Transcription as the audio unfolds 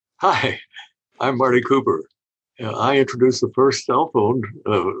Hi, I'm Marty Cooper. I introduced the first cell phone,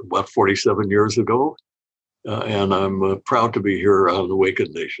 47 years ago, and I'm proud to be here on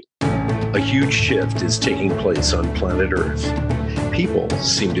Awakened Nation. A huge shift is taking place on planet Earth. People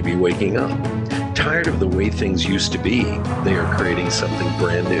seem to be waking up. Tired of the way things used to be, they are creating something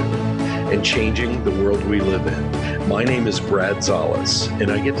brand new and changing the world we live in. My name is Brad Zales,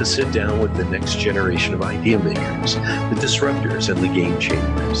 and I get to sit down with the next generation of idea makers, the disruptors, and the game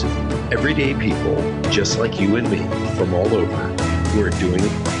changers. Everyday people, just like you and me, from all over, who are doing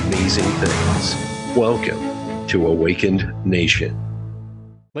amazing things. Welcome to Awakened Nation.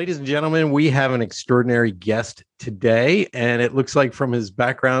 Ladies and gentlemen, we have an extraordinary guest today, and it looks like from his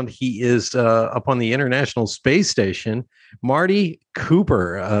background, he is up on the International Space Station. Marty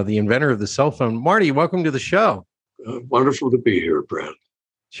Cooper, the inventor of the cell phone. Marty, welcome to the show. Wonderful to be here, Brad.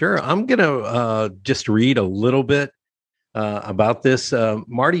 Sure. I'm going to just read a little bit about this.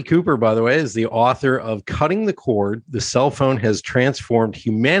 Marty Cooper, by the way, is the author of Cutting the Cord, The Cell Phone Has Transformed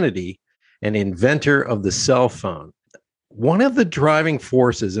Humanity, and inventor of the cell phone. One of the driving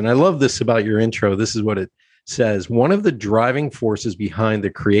forces, and I love this about your intro, this is what it says. One of the driving forces behind the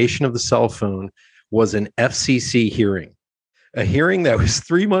creation of the cell phone was an FCC hearing, a hearing that was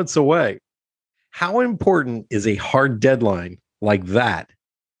 3 months away. How important is a hard deadline like that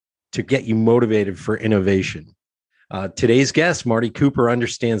to get you motivated for innovation? Today's guest, Marty Cooper,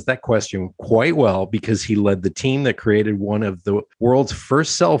 understands that question quite well because he led the team that created one of the world's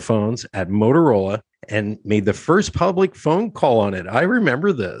first cell phones at Motorola and made the first public phone call on it. I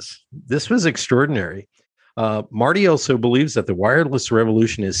remember this. This was extraordinary. Marty also believes that the wireless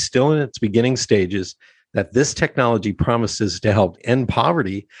revolution is still in its beginning stages, that this technology promises to help end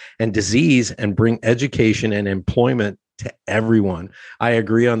poverty and disease and bring education and employment to everyone. I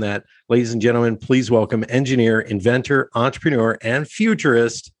agree on that. Ladies and gentlemen, please welcome engineer, inventor, entrepreneur, and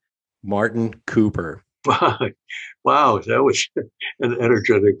futurist, Martin Cooper. Wow, that was an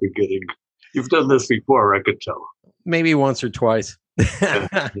energetic beginning. You've done this before, I could tell. Maybe once or twice.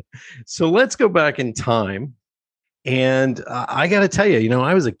 So let's go back in time. And I got to tell you,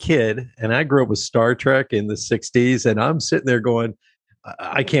 I was a kid and I grew up with Star Trek in the 60s. And I'm sitting there going,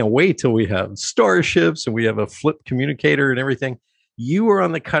 I can't wait till we have starships and we have a flip communicator and everything. You were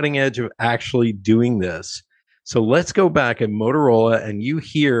on the cutting edge of actually doing this. So let's go back at Motorola and you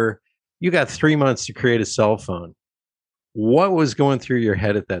got 3 months to create a cell phone. What was going through your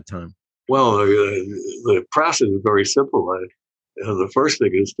head at that time? Well, the process is very simple. The first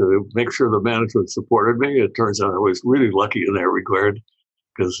thing is to make sure the management supported me. It turns out I was really lucky in that regard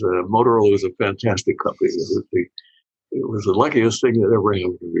because Motorola was a fantastic company. It was the luckiest thing that ever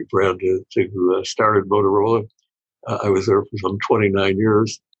happened to me, Brad, to start at Motorola. I was there for some 29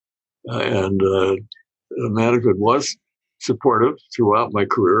 years, and the management was supportive throughout my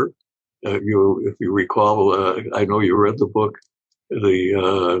career. If you recall, I know you read the book,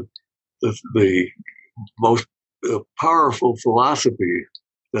 the most powerful philosophy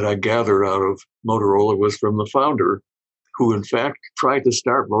that I gathered out of Motorola was from the founder, who in fact tried to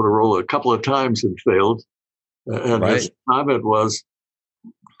start Motorola a couple of times and failed. And Right. his comment was,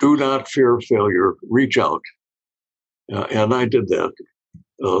 do not fear failure, reach out. And I did that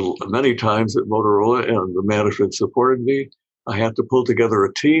many times at Motorola, and the management supported me. I had to pull together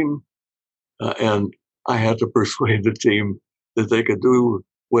a team, and I had to persuade the team that they could do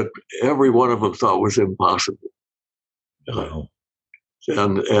what every one of them thought was impossible. Wow.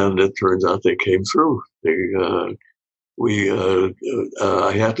 And it turns out they came through.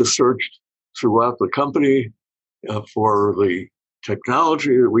 I had to search throughout the company for the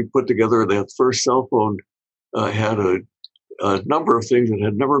technology that we put together. That first cell phone had a number of things that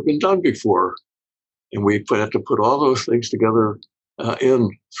had never been done before. And we had to put all those things together in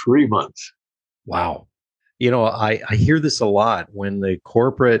 3 months. Wow. I hear this a lot when the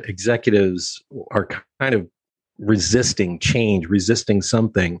corporate executives are kind of resisting change, resisting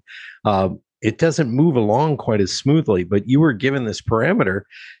something. It doesn't move along quite as smoothly, but you were given this parameter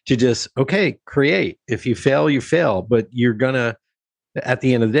to just, okay, create. If you fail, you fail, but you're going to, at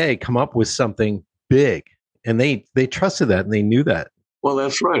the end of the day, come up with something big. And they trusted that and they knew that. Well,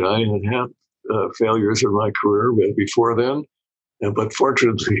 that's right. I had failures in my career before then, but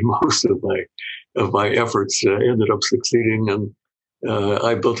fortunately, most of my efforts ended up succeeding, and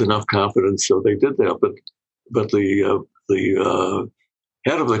I built enough confidence so they did that. But the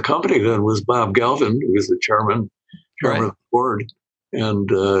head of the company then was Bob Galvin, who was the chairman Right. of the board, and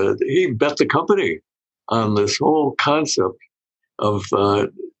he bet the company on this whole concept of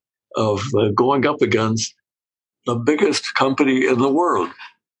going up against the biggest company in the world,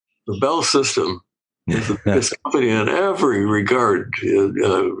 the Bell system, It was the biggest company in every regard.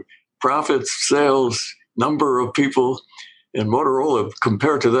 Profits, sales, number of people. And Motorola,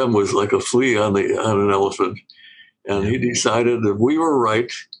 compared to them, was like a flea on an elephant. And he decided that we were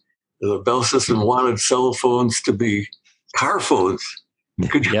right. The Bell System wanted cell phones to be car phones.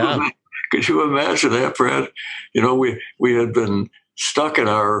 Could you imagine that, Brad? We had been stuck in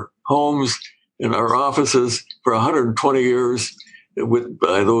our homes, in our offices for 120 years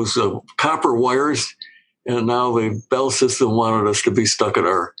by those copper wires. And now the Bell System wanted us to be stuck in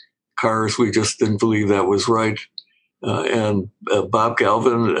our cars. We just didn't believe that was right. And Bob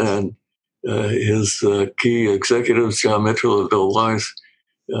Galvin and his key executives, John Mitchell and Bill Weiss,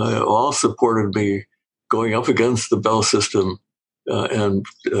 all supported me going up against the Bell System and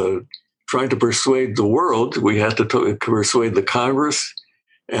trying to persuade the world. We had to persuade the Congress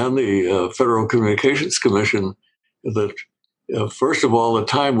and the Federal Communications Commission that, first of all, the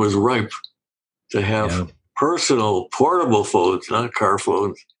time was ripe to have personal portable phones, not car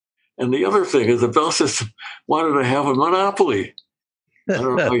phones. And the other thing is the Bell System wanted to have a monopoly. I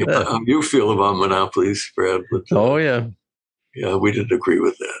don't know how you feel about monopolies, Brad. But, yeah, we didn't agree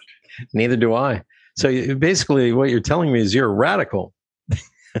with that. Neither do I. So basically what you're telling me is you're a radical.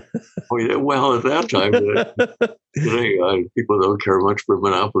 Oh, yeah. Well, at that time, today, people don't care much for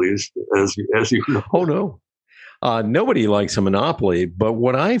monopolies, as you know. Oh, no. Nobody likes a monopoly. But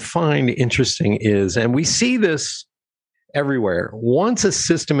what I find interesting is, and we see this everywhere, once a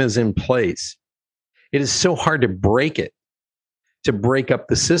system is in place, it is so hard to break it, to break up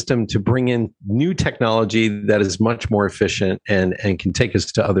the system, to bring in new technology that is much more efficient and can take us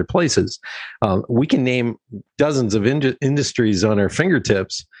to other places. We can name dozens of industries on our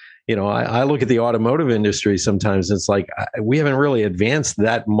fingertips. I look at the automotive industry sometimes. It's like we haven't really advanced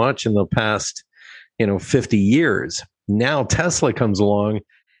that much in the past, 50 years. Now Tesla comes along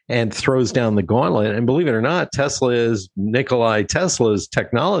and throws down the gauntlet. And believe it or not, Tesla is Nikola Tesla's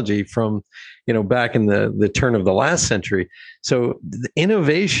technology from back in the turn of the last century. So the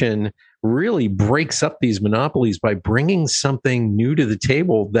innovation really breaks up these monopolies by bringing something new to the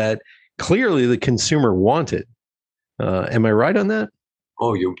table that clearly the consumer wanted. Am I right on that?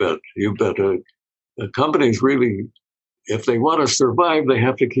 Oh, you bet. You bet. The companies really, if they want to survive, they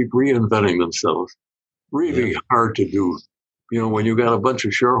have to keep reinventing themselves. Really hard to do. When you got a bunch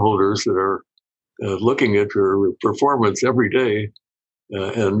of shareholders that are looking at your performance every day,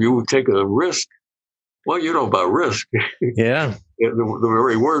 and you take a risk. Well, you know about risk. Yeah. The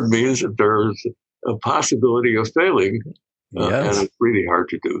very word means that there's a possibility of failing, and it's really hard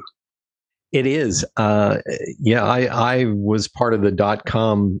to do. It is. I was part of the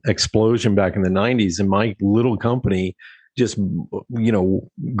 .com explosion back in the 90s, and my little company just,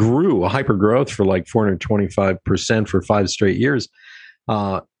 grew a hyper growth for like 425% for 5 straight years.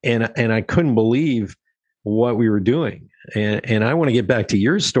 And I couldn't believe what we were doing. And I want to get back to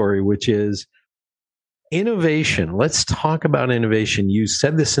your story, which is innovation. Let's talk about innovation. You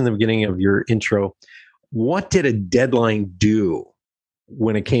said this in the beginning of your intro. What did a deadline do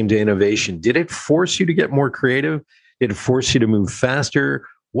when it came to innovation? Did it force you to get more creative? Did it force you to move faster?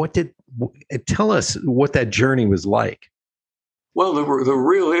 Tell us what that journey was like. Well, the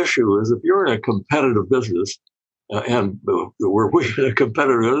real issue is if you're in a competitive business, and were we in a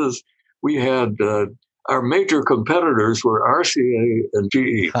competitive business, we had our major competitors were RCA and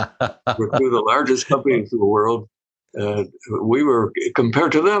GE, were two of the largest companies in the world. We were,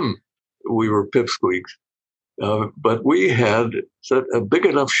 compared to them, we were pipsqueaks. But we had a big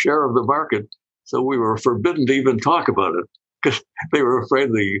enough share of the market, so we were forbidden to even talk about it because they were afraid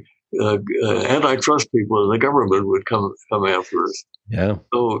the antitrust people in the government would come after us. Yeah.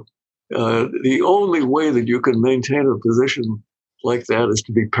 So the only way that you can maintain a position like that is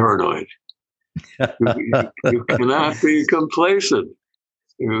to be paranoid. You cannot be complacent.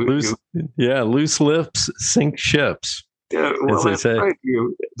 Loose lips sink ships. Yeah, well, that's right.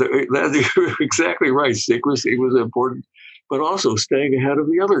 You're exactly right. Secrecy was important, but also staying ahead of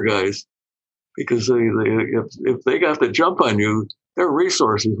the other guys, because if they got the jump on you, their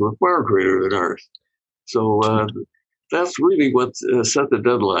resources were far greater than ours. So that's really what set the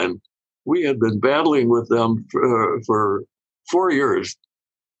deadline. We had been battling with them for 4 years.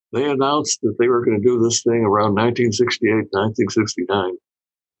 They announced that they were going to do this thing around 1968, 1969.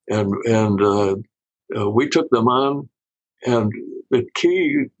 And we took them on. And the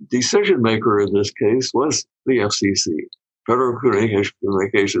key decision maker in this case was the FCC, Federal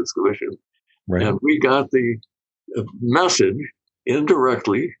Communications Commission. Right. And we got the message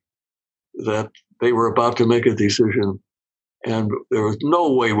indirectly that they were about to make a decision. And there was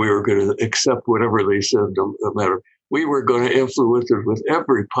no way we were going to accept whatever they said, no matter. We were going to influence it with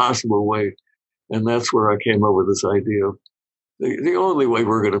every possible way. And that's where I came up with this idea. The only way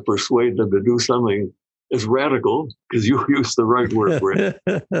we're going to persuade them to do something is radical, because you used the right word, Brad,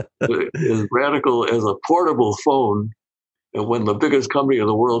 is radical as a portable phone. And when the biggest company in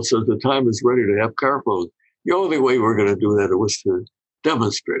the world says the time is ready to have car phones, the only way we're going to do that was to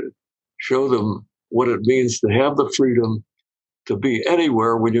demonstrate it, show them what it means to have the freedom to be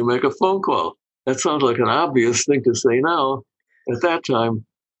anywhere when you make a phone call. That sounds like an obvious thing to say now. At that time,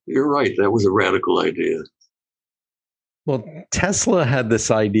 you're right. That was a radical idea. Well, Tesla had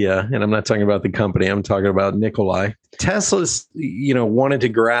this idea, and I'm not talking about the company. I'm talking about Nikolai. Tesla's, wanted to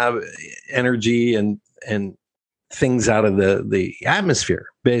grab energy and things out of the atmosphere,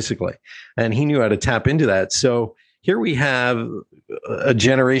 basically, and he knew how to tap into that. So here we have a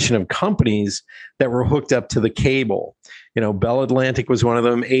generation of companies that were hooked up to the cable. Bell Atlantic was one of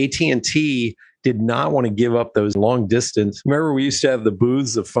them. AT&T did not want to give up those long distance. Remember, we used to have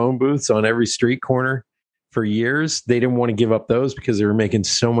the phone booths on every street corner for years. They didn't want to give up those because they were making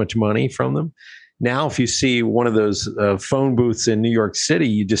so much money from them. Now, if you see one of those phone booths in New York City,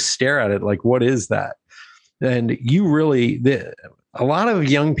 you just stare at it like, what is that? And a lot of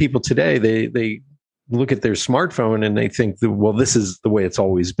young people today, they look at their smartphone and they think, well, this is the way it's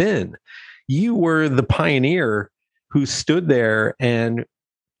always been. You were the pioneer who stood there and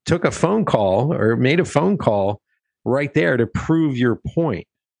took a phone call or made a phone call right there to prove your point.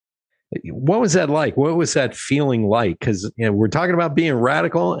 What was that like? What was that feeling like? Because we're talking about being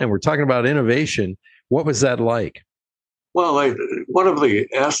radical and we're talking about innovation. What was that like? Well, one of the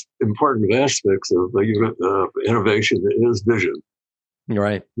important aspects of innovation is vision.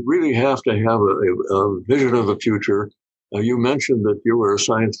 Right. You really have to have a vision of the future. You mentioned that you were a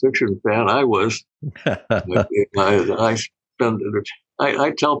science fiction fan. I was. I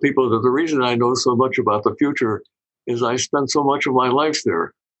tell people that the reason I know so much about the future is I spent so much of my life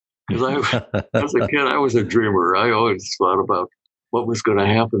there. Because as a kid, I was a dreamer. I always thought about what was going to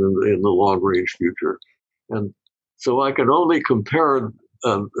happen in the long-range future. And so I can only compare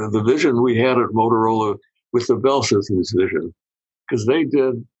the vision we had at Motorola with the Bell Systems vision, because they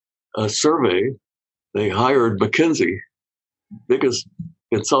did a survey. They hired McKinsey, biggest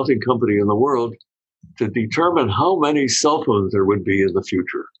consulting company in the world, to determine how many cell phones there would be in the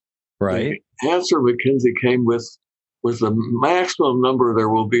future. Right. The answer McKinsey came with was the maximum number there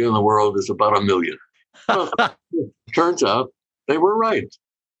will be in the world is about 1 million. Well, turns out they were right.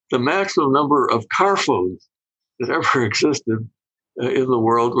 The maximum number of car phones that ever existed in the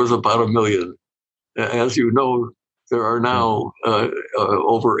world was about 1 million. As you know, there are now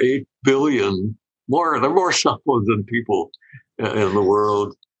over 8 billion more. There are more cell phones than people in the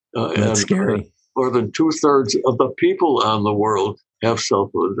world. That's scary. More than 2/3 of the people on the world have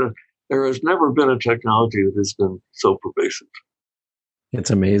cell phones. There has never been a technology that has been so pervasive. It's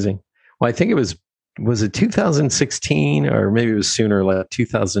amazing. Well, I think it was it 2016 or maybe it was sooner, like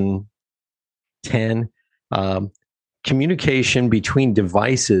 2010. Communication between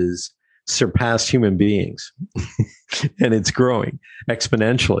devices surpassed human beings and it's growing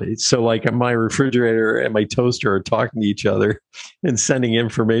exponentially. So like my refrigerator and my toaster are talking to each other and sending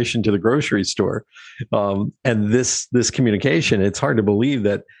information to the grocery store. And this communication, it's hard to believe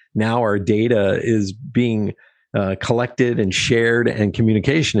that now our data is being collected and shared, and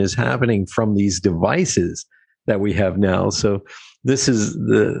communication is happening from these devices that we have now. So this is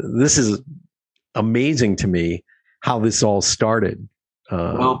amazing to me how this all started.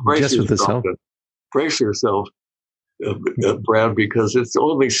 Just with the cell. Brace yourself, Brad, because it's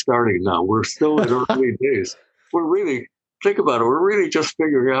only starting now. We're still in early days. Think about it. We're really just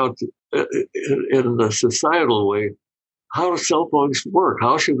figuring out in the societal way, how do cell phones work?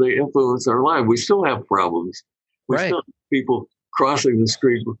 How should they influence our life? We still have problems. We still have people crossing the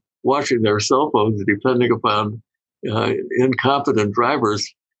street, watching their cell phones, depending upon incompetent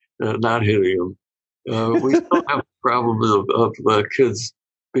drivers not hitting them. We still have problems of kids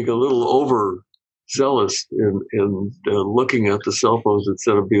being a little overzealous in looking at the cell phones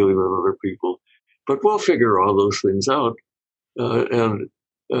instead of dealing with other people. But we'll figure all those things out. And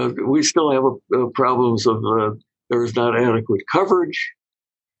we still have problems of there's not adequate coverage.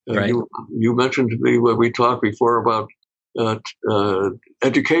 Right. You mentioned to me when we talked before about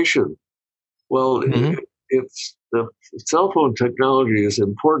education. Well, if the cell phone technology is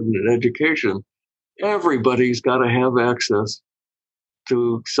important in education, everybody's got to have access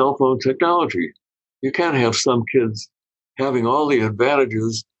to cell phone technology. You can't have some kids having all the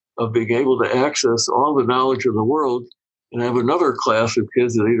advantages of being able to access all the knowledge of the world and have another class of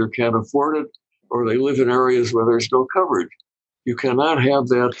kids that either can't afford it or they live in areas where there's no coverage. You cannot have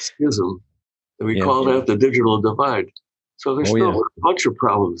that schism. And we call that the digital divide. So there's still a bunch of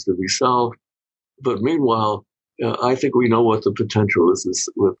problems to be solved. But meanwhile, I think we know what the potential is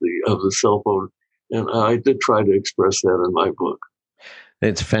with the cell phone, and I did try to express that in my book.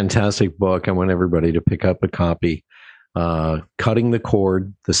 It's a fantastic book. I want everybody to pick up a copy. Cutting the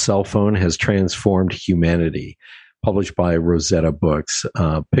Cord, The Cell Phone Has Transformed Humanity, published by Rosetta Books.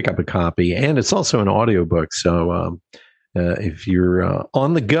 Pick up a copy. And it's also an audiobook. So if you're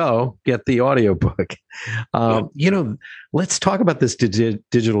on the go, get the audiobook. Let's talk about this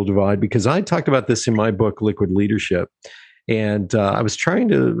digital divide, because I talked about this in my book, Liquid Leadership. And I was trying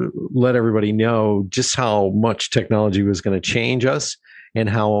to let everybody know just how much technology was going to change us, and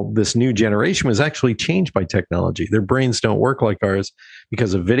how this new generation was actually changed by technology. Their brains don't work like ours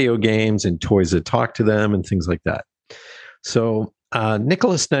because of video games and toys that talk to them and things like that. So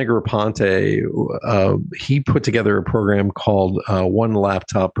Nicholas Negroponte, he put together a program called One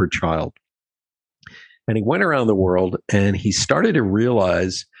Laptop Per Child. And he went around the world and he started to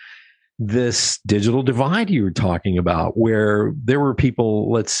realize this digital divide you were talking about, where there were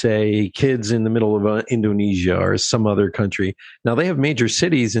people, let's say kids in the middle of Indonesia or some other country. Now they have major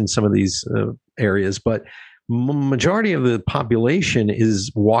cities in some of these areas, but majority of the population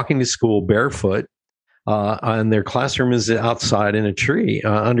is walking to school barefoot, and their classroom is outside in a tree,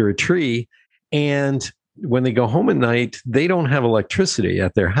 under a tree. And when they go home at night, they don't have electricity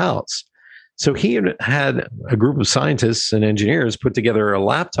at their house. So he had a group of scientists and engineers put together a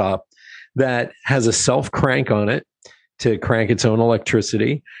laptop that has a self crank on it to crank its own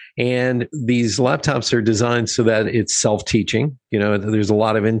electricity. And these laptops are designed so that it's self-teaching. There's a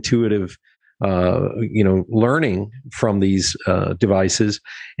lot of intuitive, learning from these devices.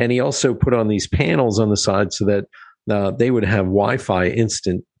 And he also put on these panels on the side so that they would have Wi-Fi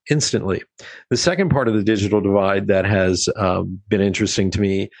instantly. The second part of the digital divide that has been interesting to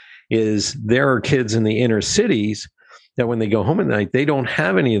me is there are kids in the inner cities that when they go home at night, they don't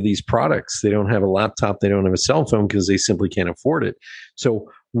have any of these products. They don't have a laptop. They don't have a cell phone because they simply can't afford it. So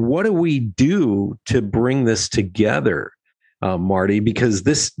what do we do to bring this together, Marty? Because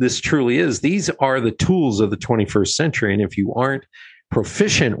this truly is, these are the tools of the 21st century. And if you aren't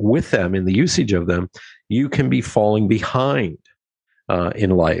proficient with them in the usage of them, you can be falling behind in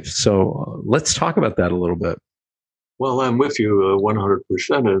life. So let's talk about that a little bit. Well, I'm with you 100%.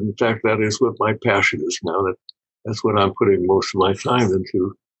 And in fact, that is what my passion is now. That's what I'm putting most of my time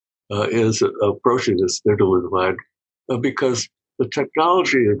into, is approaching this digital divide, because the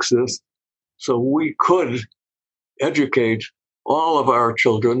technology exists, so we could educate all of our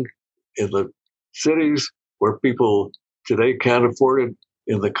children in the cities where people today can't afford it,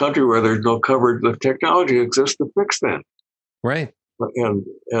 in the country where there's no coverage. The technology exists to fix that. Right.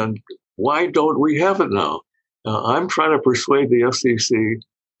 And why don't we have it now? I'm trying to persuade the FCC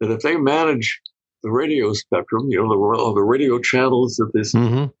that if they manage the radio spectrum, the radio channels that this,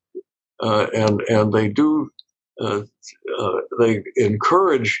 and they do, they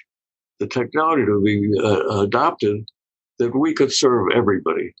encourage the technology to be adopted, that we could serve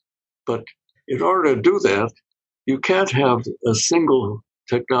everybody. But in order to do that, you can't have a single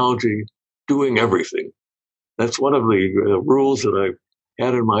technology doing everything. That's one of the rules that I've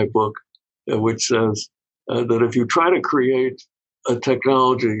had in my book, which says that if you try to create a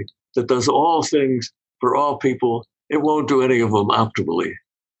technology that does all things for all people, it won't do any of them optimally.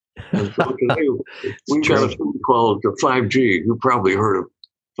 And so today we've got a thing called the 5G. You probably heard of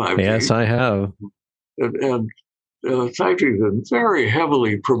 5G. Yes, I have. And 5G has been very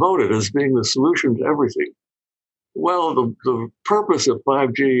heavily promoted as being the solution to everything. Well, the purpose of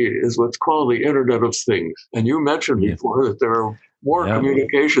 5G is what's called the Internet of Things. And you mentioned before that there are more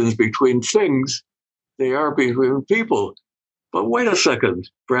communications between things than there are between people. But wait a second,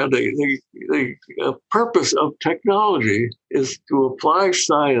 Brad, the purpose of technology is to apply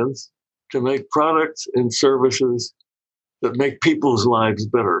science to make products and services that make people's lives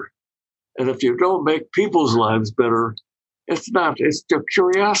better. And if you don't make people's lives better, it's just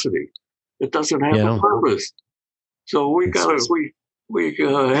curiosity. It doesn't have a purpose. So we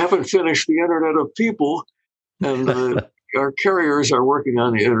haven't finished the Internet of People, and our carriers are working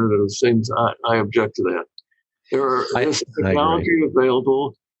on the Internet of Things. I object to that. There's technology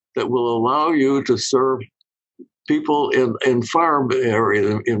available that will allow you to serve people in farm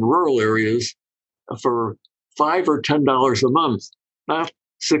areas, in rural areas, for $5 or $10 a month, not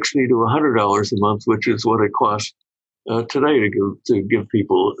 $60 to $100 a month, which is what it costs today to give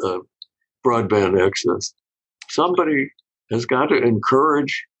people broadband access. Somebody has got to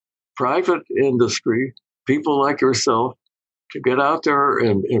encourage private industry, people like yourself, to get out there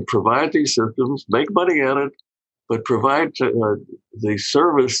and provide these systems, make money at it, but provide the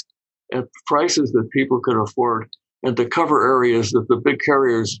service at prices that people can afford, and to cover areas that the big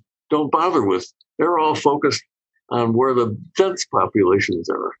carriers don't bother with. They're all focused on where the dense populations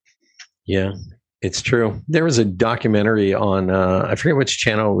are. Yeah, it's true. There was a documentary on, I forget which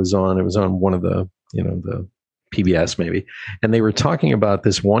channel it was on. It was on one of the, the PBS maybe. And they were talking about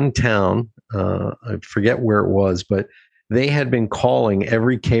this one town. I forget where it was, but they had been calling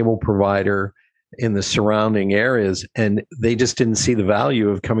every cable provider in the surrounding areas, and they just didn't see the value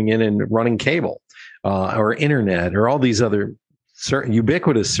of coming in and running cable or internet or all these other certain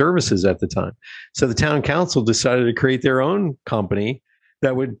ubiquitous services at the time. So the town council decided to create their own company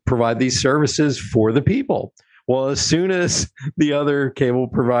that would provide these services for the people. Well, as soon as the other cable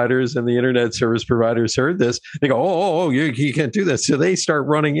providers and the internet service providers heard this, they go, oh, you can't do this. So they start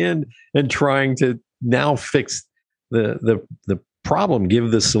running in and trying to now fix the problem,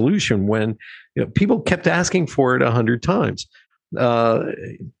 give the solution when people kept asking for it 100 times.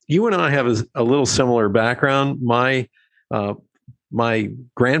 You and I have a little similar background. My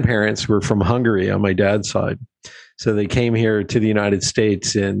grandparents were from Hungary on my dad's side. So they came here to the United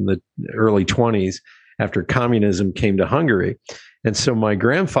States in the early 20s after communism came to Hungary. And so my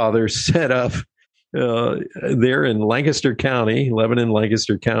grandfather set up there in Lancaster County, Lebanon,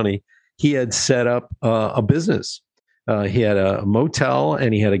 Lancaster County. He had set up a business. He had a motel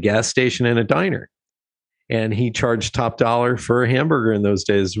and he had a gas station and a diner. And he charged top dollar for a hamburger in those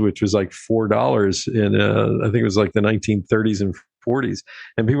days, which was like $4 in, I think it was like the 1930s and 40s.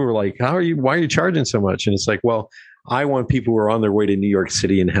 And people were like, why are you charging so much? And it's like, well, I want people who are on their way to New York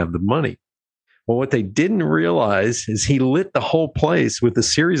City and have the money. Well, what they didn't realize is he lit the whole place with a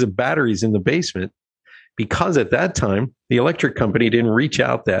series of batteries in the basement, because at that time, the electric company didn't reach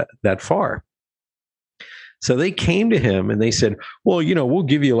out that far. So they came to him and they said, well, we'll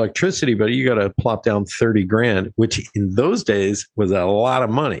give you electricity, but you got to plop down 30 grand, which in those days was a lot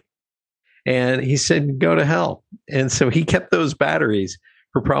of money. And he said, go to hell. And so he kept those batteries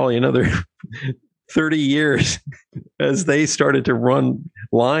for probably another 30 years as they started to run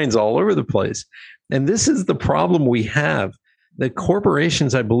lines all over the place. And this is the problem we have. The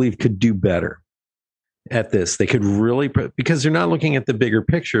corporations, I believe, could do better at this. They could really, because they're not looking at the bigger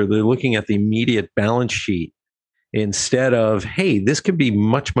picture. They're looking at the immediate balance sheet instead of, hey, this could be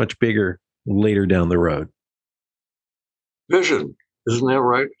much, much bigger later down the road. Vision, isn't that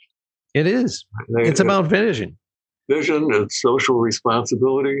right? It is. It's about vision. Vision and social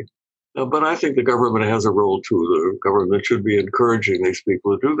responsibility. But I think the government has a role too. The government should be encouraging these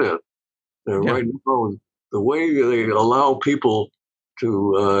people to do that. Right now, the way they allow people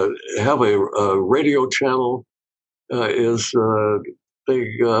to have a radio channel is they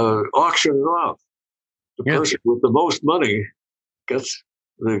auction it off. The person with the most money gets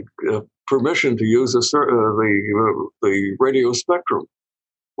the permission to use the radio spectrum.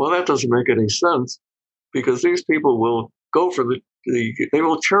 Well, that doesn't make any sense, because these people will go for they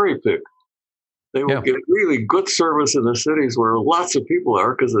will cherry pick. They will get really good service in the cities where lots of people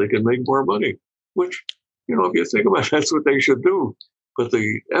are, because they can make more money, which, if you think about it, that's what they should do. But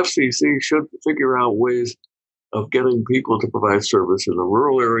the FCC should figure out ways of getting people to provide service in the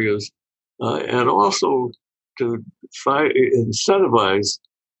rural areas, and also to incentivize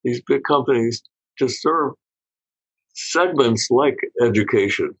these big companies to serve segments like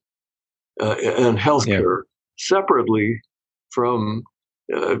education and healthcare separately from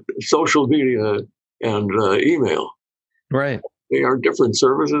social media and email. Right. They are different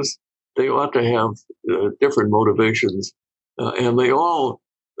services. They ought to have different motivations, and they all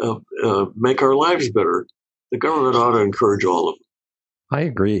make our lives better. The government ought to encourage all of them.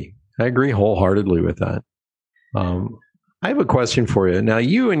 I agree wholeheartedly with that. I have a question for you. Now,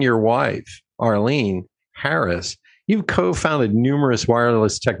 you and your wife, Arlene Harris, you've co-founded numerous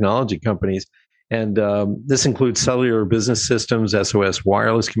wireless technology companies, and this includes Cellular Business Systems, SOS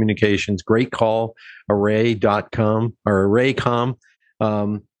Wireless Communications, Great Call, Array.com, or Arraycom,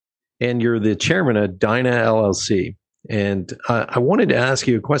 and you're the chairman of Dyna LLC. And I wanted to ask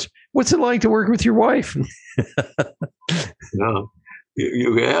you a question. What's it like to work with your wife? No,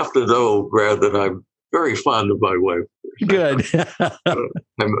 you have to know, Brad, that I'm very fond of my wife. Good.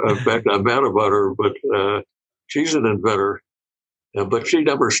 In fact, I'm mad about her, but she's an inventor. But she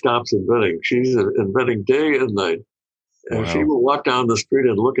never stops inventing. She's inventing day and night. And she will walk down the street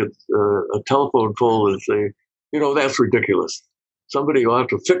and look at a telephone pole and say, that's ridiculous. Somebody ought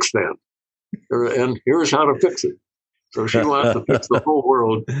to fix that. And here's how to fix it. So she wants to fix the whole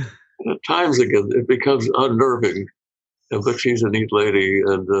world. And at times, again, it becomes unnerving. But she's a neat lady,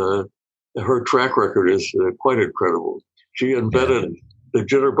 and her track record is quite incredible. She invented the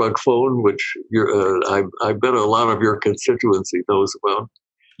Jitterbug phone, which I bet a lot of your constituency knows about.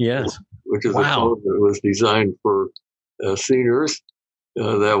 Yes. Which is a phone that was designed for seniors.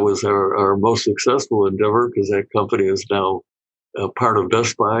 That was our most successful endeavor because that company is now part of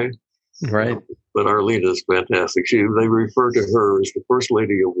Best Buy. Right. But Arlene is fantastic. They refer to her as the first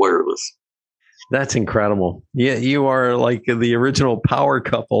lady of wireless. That's incredible. Yeah, you are like the original power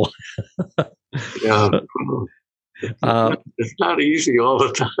couple. Yeah. It's not easy all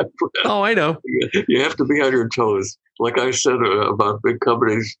the time. Oh, I know. You have to be on your toes. Like I said about big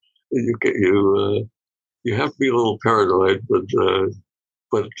companies, you have to be a little paranoid, but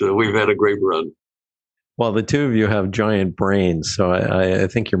we've had a great run. Well, the two of you have giant brains, so I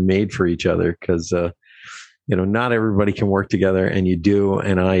think you're made for each other because not everybody can work together, and you do.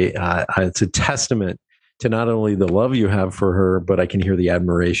 And it's a testament to not only the love you have for her, but I can hear the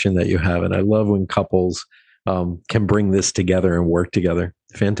admiration that you have. And I love when couples can bring this together and work together.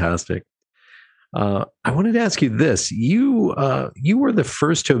 Fantastic. I wanted to ask you this. You were the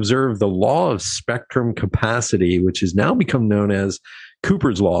first to observe the law of spectrum capacity, which has now become known as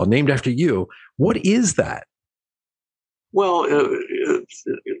Cooper's Law, named after you. What is that? Well,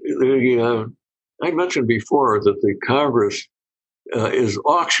 I mentioned before that the Congress is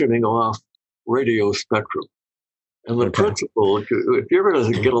auctioning off radio spectrum. And the principle, if you're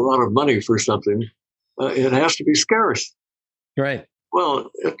going to get a lot of money for something, it has to be scarce. Right. Well,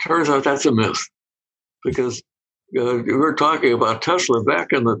 it turns out that's a myth because we were talking about Tesla back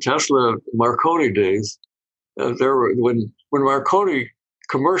in the Tesla Marconi days. When Marconi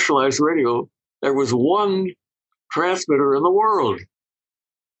commercialized radio, there was one transmitter in the world.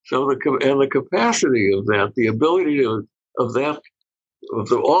 So the capacity of that, the ability of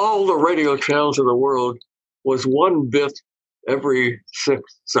all the radio channels in the world was 1 bit every 6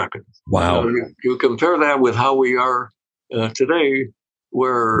 seconds. Wow. You compare that with how we are today,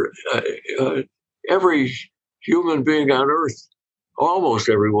 where every human being on Earth, almost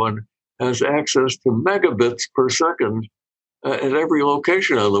everyone, has access to megabits per second at every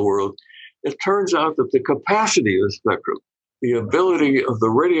location on the world. It turns out that the capacity of the spectrum, the ability of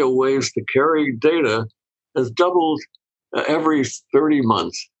the radio waves to carry data, has doubled every 30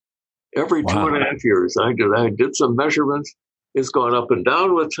 months. Every 2.5 years. I did some measurements. It's gone up and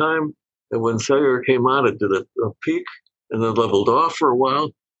down with time. And when cellular came on, it did a peak and then leveled off for a while.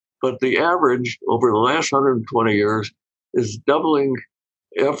 But the average over the last 120 years is doubling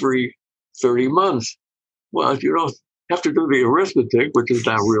every 30 months. Well, you don't have to do the arithmetic, which is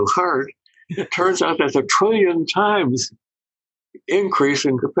not real hard. It turns out that's 1 trillion times increase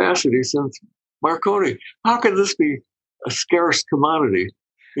in capacity since Marconi. How can this be a scarce commodity?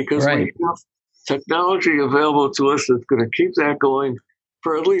 Because we have technology available to us that's going to keep that going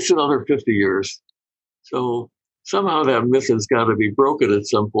for at least another 50 years. So somehow that myth has got to be broken at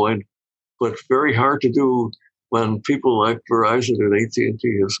some point, but very hard to do when people like Verizon and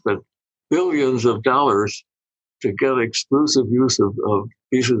AT&T have spent billions of dollars to get exclusive use of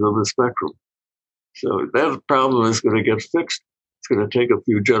pieces of the spectrum. So that problem is going to get fixed. It's going to take a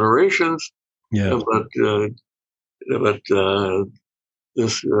few generations. Yeah. But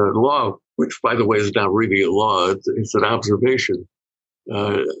this law, which, by the way, is not really a law, it's an observation.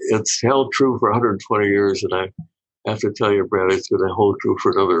 It's held true for 120 years, and I have to tell you, Brad, it's going to hold true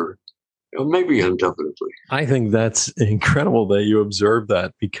for another, maybe indefinitely. I think that's incredible that you observed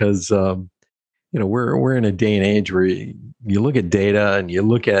that because, we're in a day and age where you look at data and you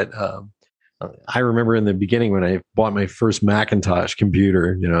look at, I remember in the beginning when I bought my first Macintosh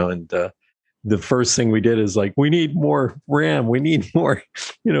computer, and the first thing we did is like, we need more RAM, we need more,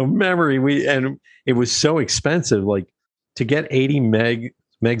 memory. And it was so expensive, like to get 80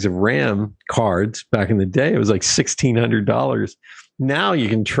 megs of RAM cards back in the day, it was like $1,600. Now you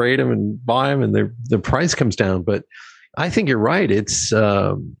can trade them and buy them and the price comes down. But I think you're right. It's,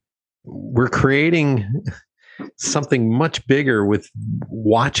 we're creating something much bigger with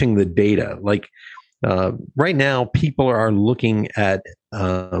watching the data. Like right now, people are looking at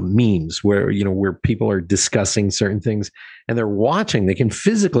memes where people are discussing certain things and they're watching. They can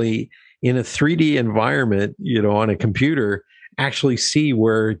physically, in a 3D environment, on a computer, actually see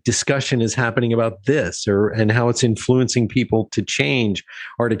where discussion is happening about this and how it's influencing people to change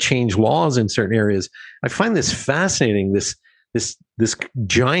or to change laws in certain areas. I find this fascinating. This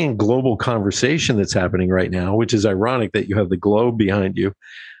giant global conversation that's happening right now, which is ironic that you have the globe behind you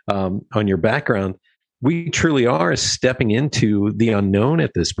on your background. We truly are stepping into the unknown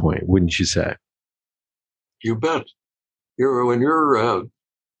at this point, wouldn't you say? You bet. When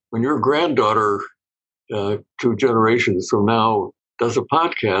your granddaughter, 2 generations from now, does a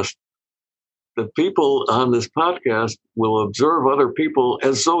podcast, the people on this podcast will observe other people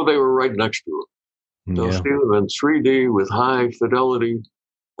as though they were right next to them. They'll see them in 3D with high fidelity,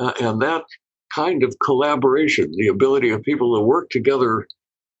 and that kind of collaboration, the ability of people to work together.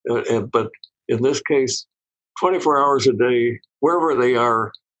 But in this case, 24 hours a day, wherever they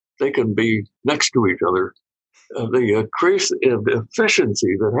are, they can be next to each other. The increase in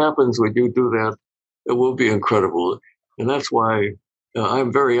efficiency that happens when you do that, it will be incredible. And that's why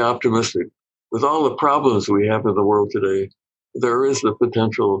I'm very optimistic. With all the problems we have in the world today, there is the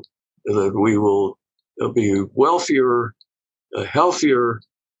potential that we will be wealthier, healthier,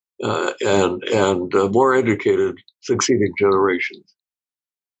 and more educated succeeding generations.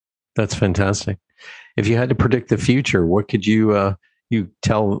 That's fantastic. If you had to predict the future, what could you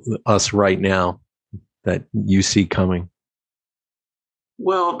tell us right now that you see coming?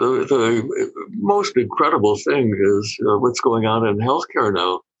 Well, the most incredible thing is what's going on in healthcare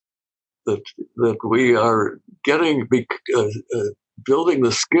now. That we are building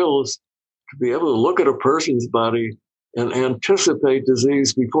the skills to be able to look at a person's body and anticipate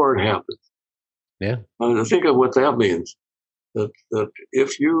disease before it happens. Yeah. And think of what that means. That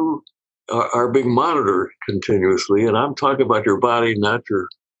if you are being monitored continuously, and I'm talking about your body, not your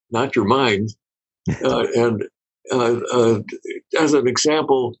mind. And as an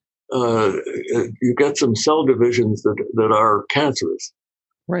example, you get some cell divisions that are cancerous.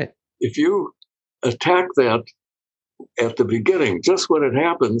 Right. If you attack that at the beginning, just when it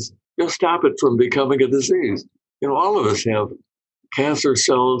happens, you'll stop it from becoming a disease. All of us have cancer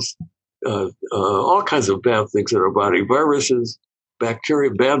cells, all kinds of bad things in our body, viruses,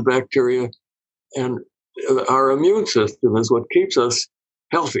 bacteria, bad bacteria, and our immune system is what keeps us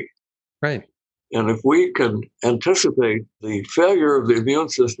healthy. Right. And if we can anticipate the failure of the immune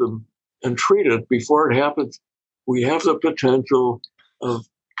system and treat it before it happens, we have the potential of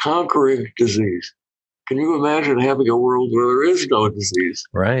conquering disease. Can you imagine having a world where there is no disease?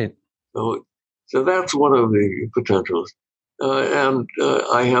 Right. So that's one of the potentials. And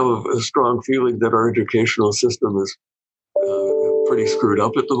I have a strong feeling that our educational system is pretty screwed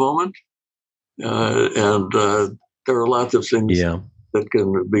up at the moment. And there are lots of things that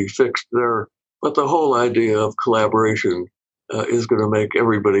can be fixed there. But the whole idea of collaboration is going to make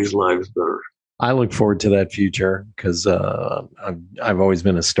everybody's lives better. I look forward to that future because I've always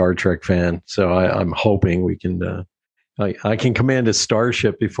been a Star Trek fan. So I'm hoping we can. I can command a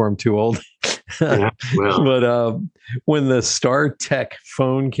starship before I'm too old. Yeah, well. But when the StarTech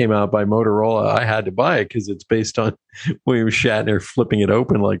phone came out by Motorola, I had to buy it because it's based on William Shatner flipping it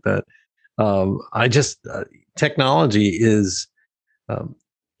open like that. Technology is.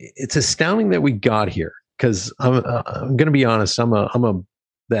 It's astounding that we got here because I'm going to be honest. I'm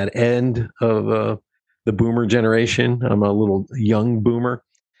that end of the boomer generation. I'm a little young boomer.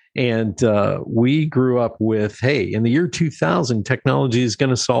 And we grew up with, hey, in the year 2000, technology is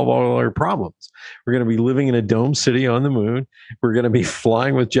going to solve all our problems. We're going to be living in a dome city on the moon. We're going to be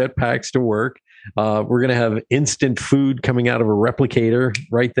flying with jetpacks to work. We're going to have instant food coming out of a replicator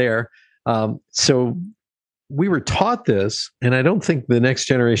right there. So we were taught this, and I don't think the next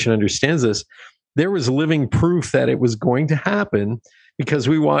generation understands this. There was living proof that it was going to happen because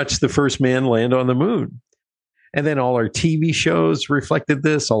we watched the first man land on the moon. And then all our TV shows reflected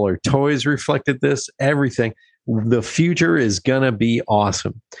this, all our toys reflected this, everything. The future is going to be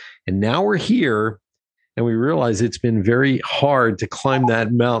awesome. And now we're here, and we realize it's been very hard to climb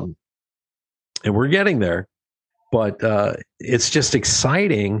that mountain. And we're getting there. But it's just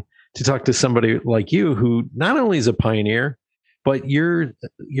exciting to talk to somebody like you who not only is a pioneer, but you're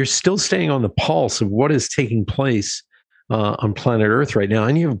still staying on the pulse of what is taking place on planet Earth right now.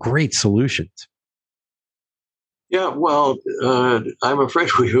 And you have great solutions. Yeah, well, I'm afraid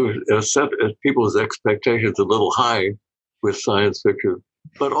we set people's expectations a little high with science fiction.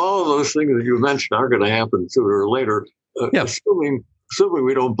 But all of those things that you mentioned are going to happen sooner or later, assuming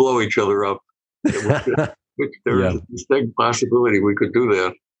we don't blow each other up. There's a distinct possibility we could do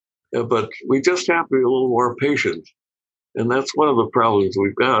that. But we just have to be a little more patient. And that's one of the problems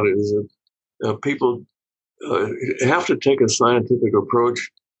we've got is that people have to take a scientific approach.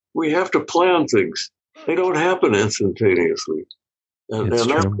 We have to plan things. They don't happen instantaneously. And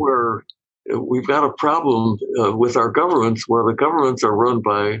that's where we've got a problem with our governments, where the governments are run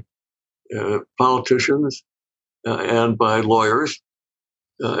by politicians and by lawyers.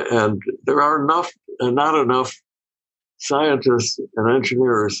 And there are not enough scientists and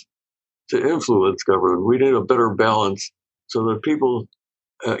engineers to influence government. We need a better balance so that people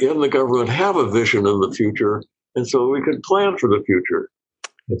in the government have a vision of the future, and so we can plan for the future.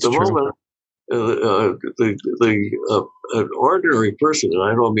 At the moment, an ordinary person, and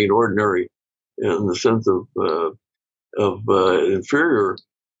I don't mean ordinary in the sense of inferior,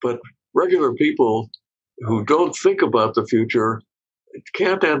 but regular people who don't think about the future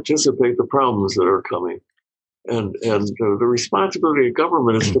can't anticipate the problems that are coming. And the responsibility of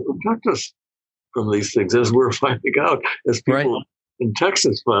government is to protect us from these things, as we're finding out, as people in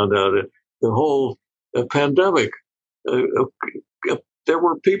Texas found out. The whole pandemic, there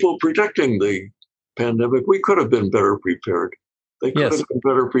were people predicting the pandemic. We could have been better prepared. They could have been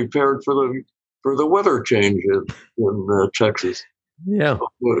better prepared for the weather change in Texas. Yeah,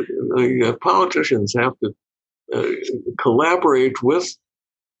 the politicians have to collaborate with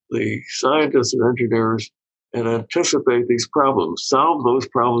the scientists and engineers and anticipate these problems, solve those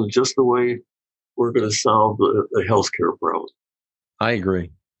problems just the way we're going to solve the healthcare problem. I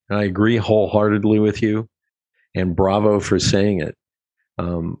agree wholeheartedly with you, and bravo for saying it.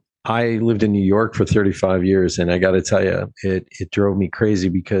 I lived in New York for 35 years, and I got to tell you, it drove me crazy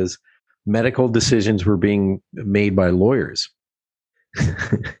because medical decisions were being made by lawyers.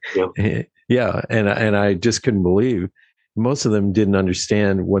 Yep. Yeah, and I just couldn't believe most of them didn't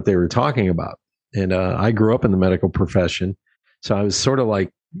understand what they were talking about. And I grew up in the medical profession, so I was sort of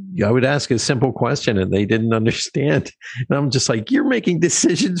like, I would ask a simple question and they didn't understand. And I'm just like, you're making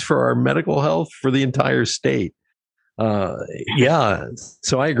decisions for our medical health for the entire state. Yeah.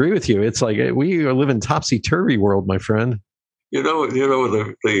 So I agree with you. It's like we live in topsy-turvy world, my friend. The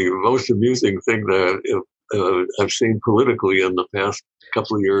most amusing thing that I've seen politically in the past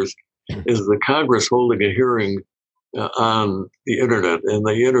couple of years is the Congress holding a hearing on the internet, and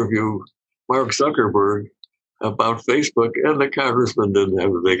they interview Mark Zuckerberg about Facebook, and the congressman didn't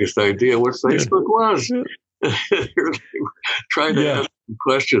have the biggest idea what Facebook was. Trying to ask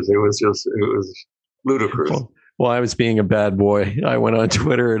questions, it was ludicrous. Well, I was being a bad boy. I went on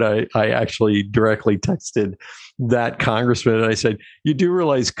Twitter and I actually directly texted that congressman and I said, "You do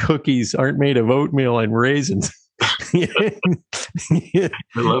realize cookies aren't made of oatmeal and raisins." I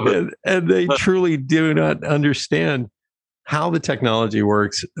love it. And they truly do not understand how the technology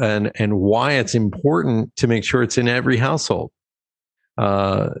works and why it's important to make sure it's in every household.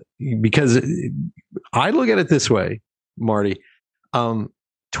 Because I look at it this way, Marty.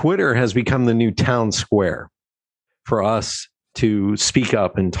 Twitter has become the new town square for us to speak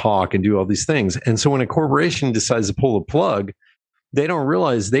up and talk and do all these things. And so when a corporation decides to pull the plug, they don't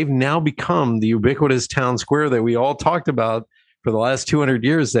realize they've now become the ubiquitous town square that we all talked about for the last 200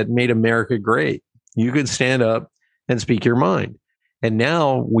 years that made America great. You could stand up and speak your mind. And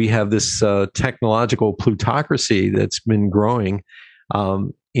now we have this technological plutocracy that's been growing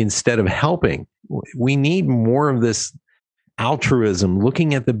instead of helping. We need more of this altruism,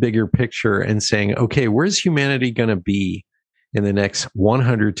 looking at the bigger picture and saying, okay, where's humanity going to be in the next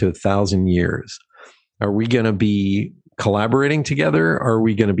 100 to 1,000 years? Are we going to be collaborating together? Or are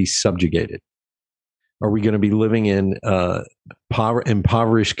we going to be subjugated? Are we going to be living in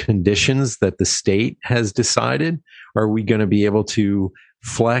impoverished conditions that the state has decided? Or are we going to be able to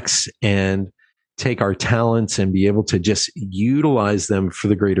flex and take our talents and be able to just utilize them for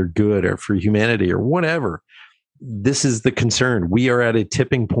the greater good or for humanity or whatever? This is the concern. We are at a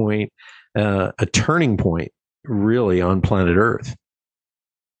tipping point, a turning point, really, on planet Earth.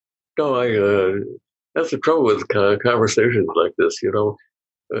 No, that's the trouble with conversations like this.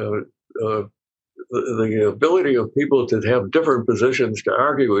 The ability of people to have different positions to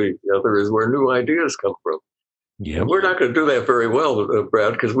argue with each other is where new ideas come from. Yeah, we're not going to do that very well,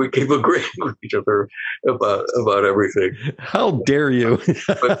 Brad, because we keep agreeing with each other about everything. How dare you?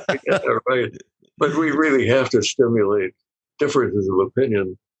 Right. But we really have to stimulate differences of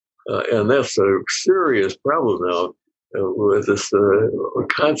opinion, and that's a serious problem now with this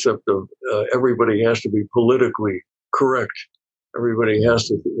concept of everybody has to be politically correct. Everybody has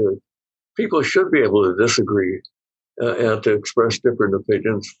to. People should be able to disagree and to express different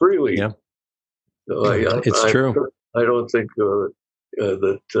opinions freely. Yeah, so it's true. I don't think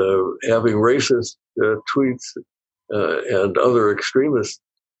that having racist tweets and other extremist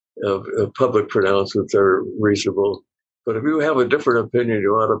public pronouncements are reasonable. But if you have a different opinion,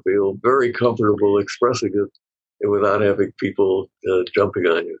 you ought to feel very comfortable expressing it without having people jumping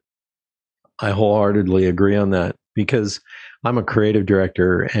on you. I wholeheartedly agree on that because I'm a creative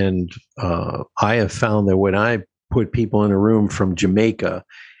director, and I have found that when I put people in a room from Jamaica,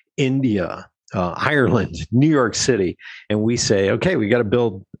 India, Ireland, New York City, and we say, okay, we got to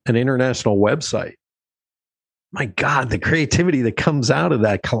build an international website. My God, the creativity that comes out of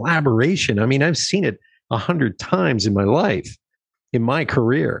that collaboration. I mean, I've seen it 100 times in my life, in my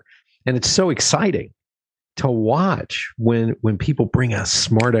career. And it's so exciting to watch when people bring a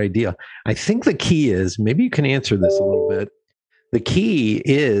smart idea. I think the key is, maybe you can answer this a little bit. The key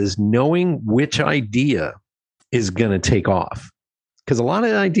is knowing which idea is going to take off. because a lot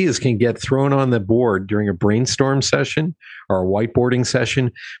of ideas can get thrown on the board during a brainstorm session or a whiteboarding session,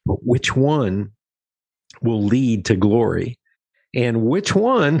 but which one will lead to glory and which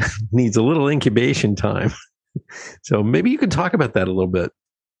one needs a little incubation time? So maybe you could talk about that a little bit.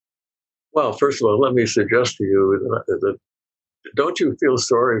 Well, first of all, let me suggest to you that don't you feel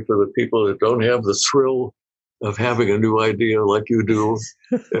sorry for the people that don't have the thrill of having a new idea like you do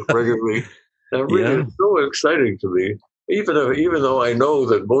regularly? That really is so exciting to me. Even though I know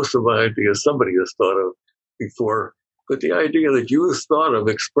that most of my ideas somebody has thought of before, but the idea that you thought of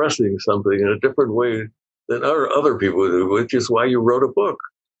expressing something in a different way than other people do, which is why you wrote a book,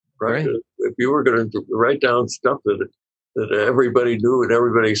 right? If you were going to write down stuff that everybody knew and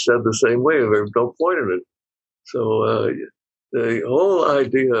everybody said the same way, there's no point in it. So the whole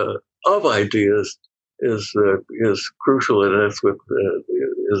idea of ideas is crucial, and that's what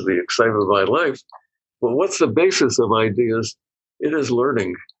is the excitement of my life. But what's the basis of ideas? It is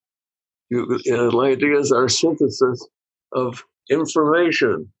learning. Ideas are synthesis of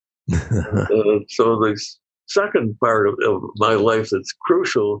information. So the second part of my life that's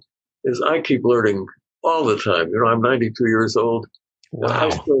crucial is I keep learning all the time. I'm 92 years old. Wow. I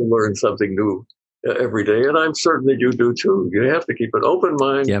still learn something new every day, and I'm certain that you do too. You have to keep an open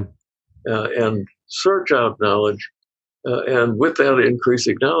mind and search out knowledge. And with that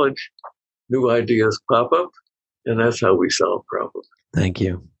increasing knowledge, new ideas pop up, and that's how we solve problems. Thank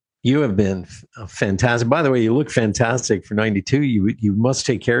you. You have been fantastic. By the way, you look fantastic for 92. You must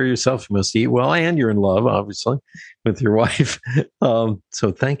take care of yourself. You must eat well, and you're in love, obviously, with your wife.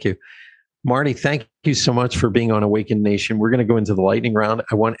 So thank you. Marty, thank you so much for being on Awakened Nation. We're going to go into the lightning round.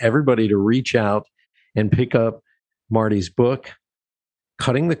 I want everybody to reach out and pick up Marty's book,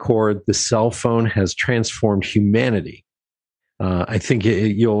 Cutting the Cord, The Cell Phone Has Transformed Humanity. I think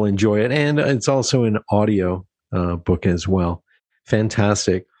you'll enjoy it. And it's also an audio book as well.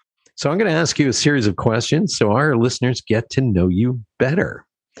 Fantastic. So I'm going to ask you a series of questions so our listeners get to know you better.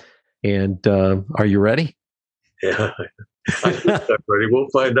 And are you ready? Yeah, I think I'm ready. We'll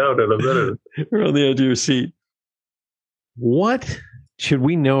find out in a minute. We're on the edge of your seat. What should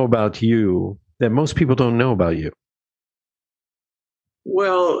we know about you that most people don't know about you?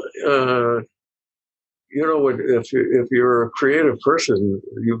 Well, if you're a creative person,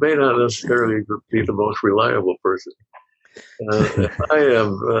 you may not necessarily be the most reliable person. I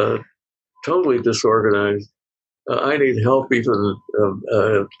am totally disorganized. I need help even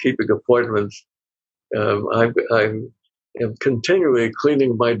keeping appointments. I am continually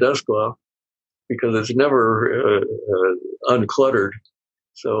cleaning my desk off because it's never uncluttered.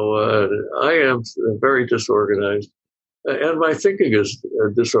 So I am very disorganized, and my thinking is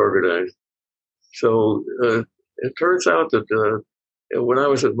disorganized. So it turns out that when I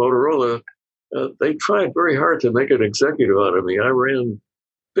was at Motorola, they tried very hard to make an executive out of me. I ran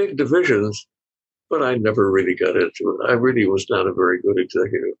big divisions, but I never really got into it. I really was not a very good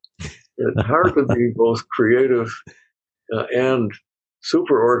executive. It's hard to be both creative and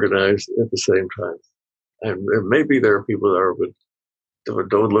super organized at the same time. And maybe there are people that are, but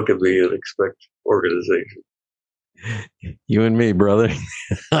don't look at me and expect organization. You and me, brother.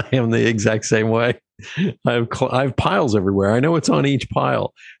 I am the exact same way. I have piles everywhere. I know it's on each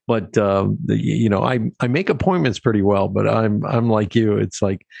pile, but I make appointments pretty well. But I'm like you. It's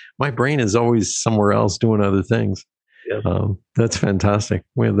like my brain is always somewhere else doing other things. Yeah. That's fantastic.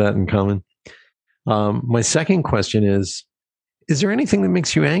 We have that in common. My second question is there anything that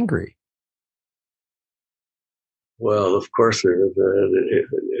makes you angry? Well, of course there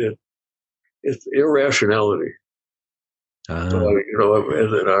is. It's irrationality. In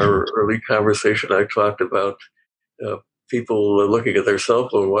our early conversation, I talked about people looking at their cell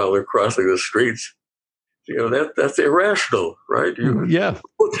phone while they're crossing the streets. That's irrational, right?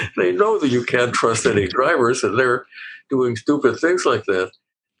 They know that you can't trust any drivers, and they're doing stupid things like that.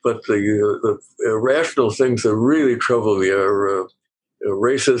 But the irrational things that really trouble me are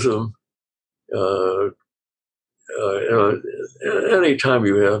racism. Anytime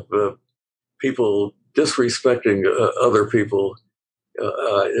you have people disrespecting other people,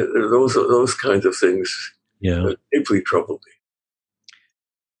 those kinds of things deeply trouble me.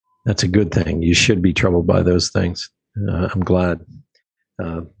 That's a good thing. You should be troubled by those things. I'm glad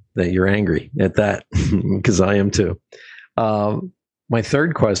that you're angry at that, because I am too. My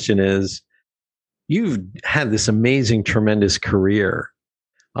third question is, you've had this amazing, tremendous career,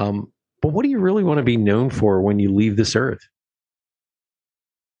 but what do you really want to be known for when you leave this earth?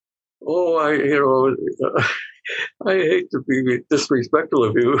 Oh, I hate to be disrespectful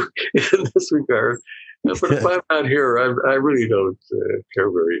of you in this regard, but if I'm not here, I really don't care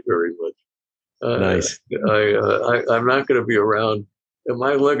very, very much. Nice. I'm not going to be around And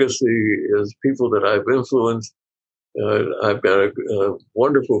my legacy is people that I've influenced. I've got a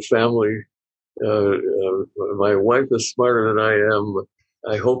wonderful family. My wife is smarter than I am.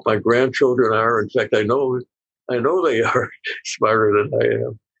 I hope my grandchildren are. In fact, I know they are smarter than I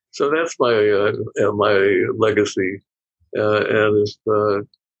am. So that's my legacy. And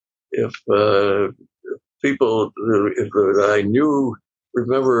if people that I knew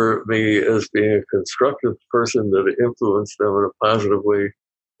remember me as being a constructive person that influenced them in a positive way,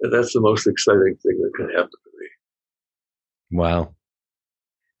 that's the most exciting thing that can happen to me. Wow.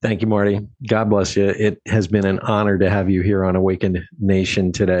 Thank you, Marty. God bless you. It has been an honor to have you here on Awakened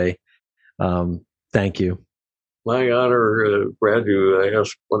Nation today. Thank you. My honor, Brad. You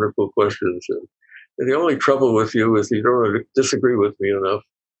ask wonderful questions. And the only trouble with you is you don't disagree with me enough.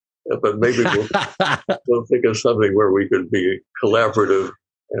 But maybe we'll think of something where we could be collaborative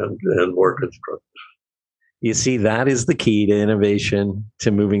and more constructive. You see, that is the key to innovation,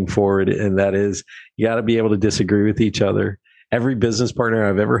 to moving forward. And that is, you got to be able to disagree with each other. Every business partner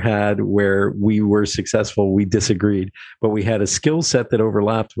I've ever had where we were successful, we disagreed, but we had a skill set that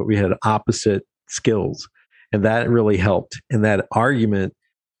overlapped, but we had opposite skills. And that really helped. And that argument,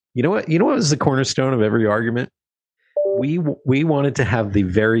 you know what was the cornerstone of every argument? We wanted to have the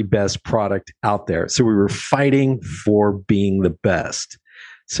very best product out there. So we were fighting for being the best.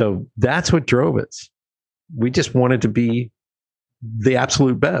 So that's what drove us. We just wanted to be the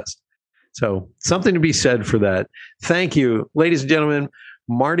absolute best. So something to be said for that. Thank you, ladies and gentlemen.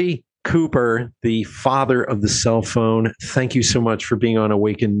 Marty Cooper, the father of the cell phone. Thank you so much for being on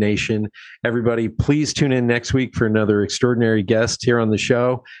Awakened Nation. Everybody, please tune in next week for another extraordinary guest here on the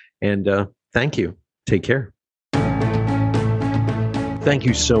show. And thank you. Take care. Thank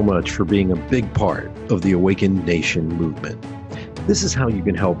you so much for being a big part of the Awakened Nation movement. This is how you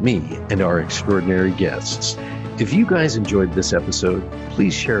can help me and our extraordinary guests. If you guys enjoyed this episode,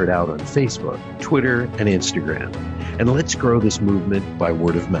 please share it out on Facebook, Twitter, and Instagram. And let's grow this movement by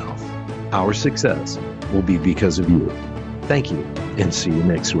word of mouth. Our success will be because of you. Thank you, and see you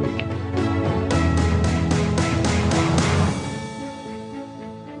next week.